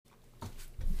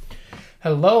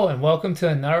Hello and welcome to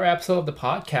another episode of the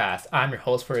podcast. I'm your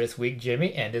host for this week,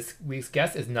 Jimmy, and this week's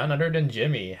guest is none other than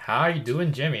Jimmy. How are you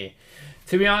doing, Jimmy?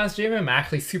 To be honest, Jimmy, I'm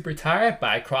actually super tired, but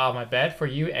I crawl out of my bed for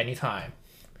you anytime.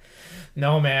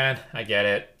 No, man, I get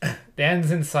it. The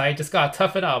end's in sight, just gotta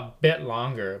tough it out a bit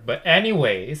longer. But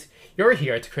anyways, you're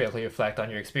here to critically reflect on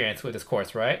your experience with this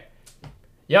course, right?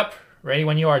 Yep, ready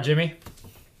when you are, Jimmy.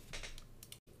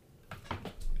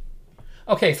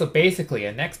 Okay, so basically,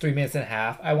 in the next 3 minutes and a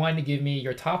half, I want you to give me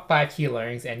your top 5 key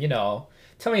learnings and, tell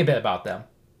me a bit about them.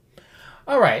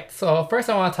 Alright, so first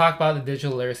I want to talk about the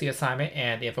digital literacy assignment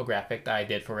and the infographic that I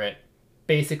did for it.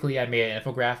 Basically, I made an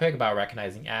infographic about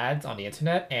recognizing ads on the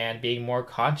internet and being more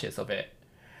conscious of it.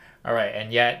 Alright,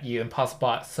 and yet you impulse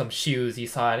bought some shoes you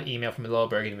saw in an email from Little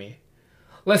Burger to me.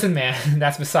 Listen, man,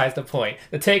 that's besides the point.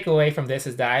 The takeaway from this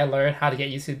is that I learned how to get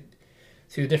used to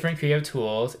different creative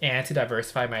tools and to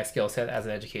diversify my skill set as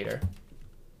an educator.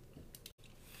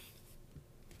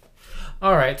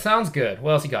 Alright, sounds good.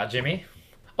 What else you got, Jimmy?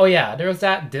 Oh yeah, there was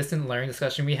that distant learning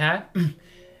discussion we had.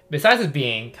 Besides it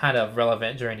being kind of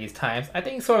relevant during these times, I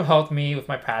think it sort of helped me with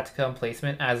my practicum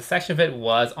placement as a section of it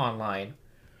was online.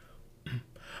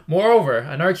 Moreover,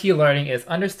 another key learning is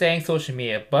understanding social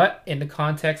media, but in the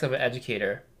context of an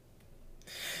educator.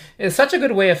 It's such a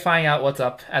good way of finding out what's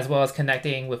up, as well as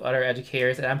connecting with other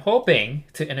educators, and I'm hoping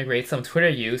to integrate some Twitter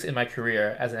use in my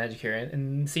career as an educator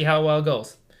and see how well it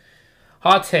goes.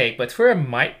 Hot take, but Twitter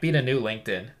might be the new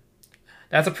LinkedIn.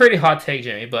 That's a pretty hot take,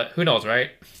 Jimmy, but who knows,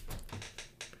 right?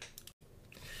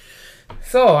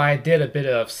 So I did a bit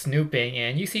of snooping,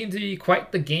 and you seem to be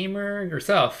quite the gamer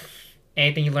yourself.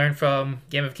 Anything you learned from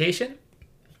gamification?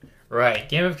 Right,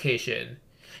 gamification.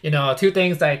 Two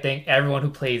things that I think everyone who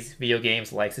plays video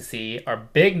games likes to see are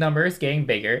big numbers getting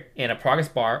bigger and a progress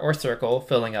bar or circle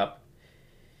filling up.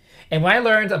 And when I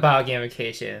learned about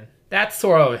gamification, that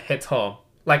sort of hits home.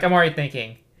 Like, I'm already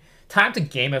thinking, time to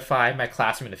gamify my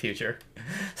classroom in the future.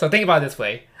 So think about it this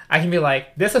way. I can be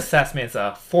like, this assessment is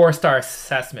a 4-star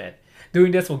assessment.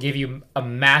 Doing this will give you a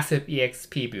massive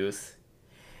EXP boost.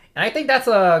 And I think that's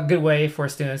a good way for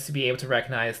students to be able to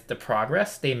recognize the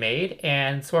progress they made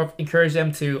and sort of encourage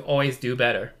them to always do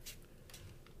better.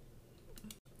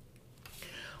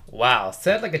 Wow,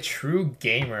 said like a true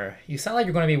gamer. You sound like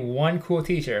you're going to be one cool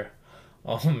teacher.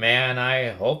 Oh man, I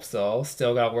hope so.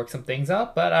 Still gotta work some things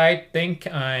out, but I think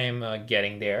I'm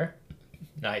getting there.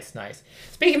 Nice, nice.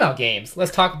 Speaking about games,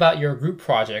 let's talk about your group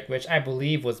project, which I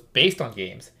believe was based on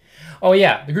games. Oh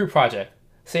yeah, the group project.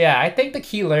 So yeah, I think the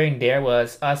key learning there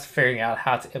was us figuring out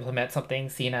how to implement something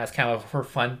seen as kind of a for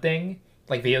fun thing,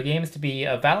 like video games, to be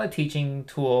a valid teaching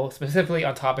tool, specifically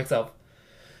on topics of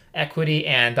equity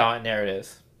and dominant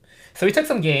narratives. So we took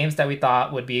some games that we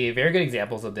thought would be very good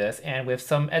examples of this, and with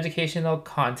some educational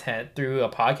content through a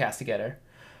podcast together.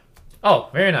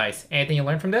 Oh, very nice. Anything you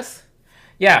learned from this?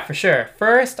 Yeah, for sure.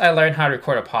 First, I learned how to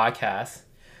record a podcast.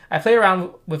 I played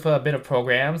around with a bit of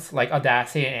programs like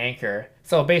Audacity and Anchor.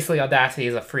 So basically, Audacity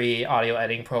is a free audio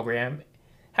editing program.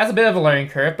 Has a bit of a learning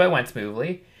curve, but it went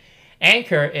smoothly.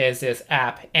 Anchor is this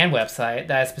app and website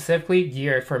that is specifically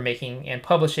geared for making and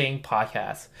publishing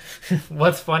podcasts.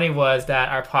 What's funny was that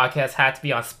our podcast had to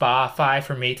be on Spotify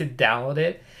for me to download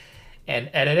it and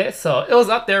edit it, so it was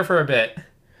up there for a bit.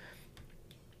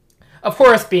 Of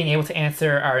course, being able to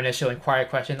answer our initial inquiry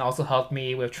question also helped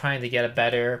me with trying to get a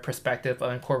better perspective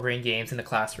of incorporating games in the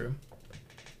classroom.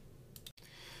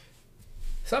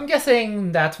 So I'm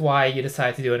guessing that's why you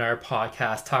decided to do another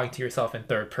podcast talking to yourself in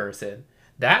third person.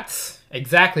 That's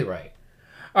exactly right.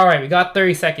 Alright, we got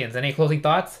 30 seconds. Any closing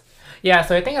thoughts? Yeah,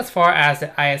 so I think as far as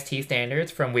the IST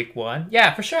standards from week 1,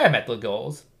 yeah, for sure I met the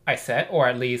goals I set, or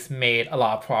at least made a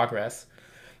lot of progress.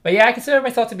 But yeah, I consider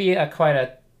myself to be quite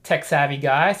a tech-savvy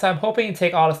guy, so I'm hoping to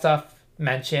take all the stuff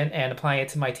mentioned and applying it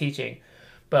to my teaching.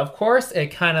 But of course, it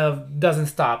kind of doesn't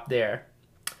stop there.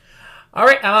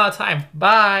 Alright, I'm out of time.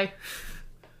 Bye!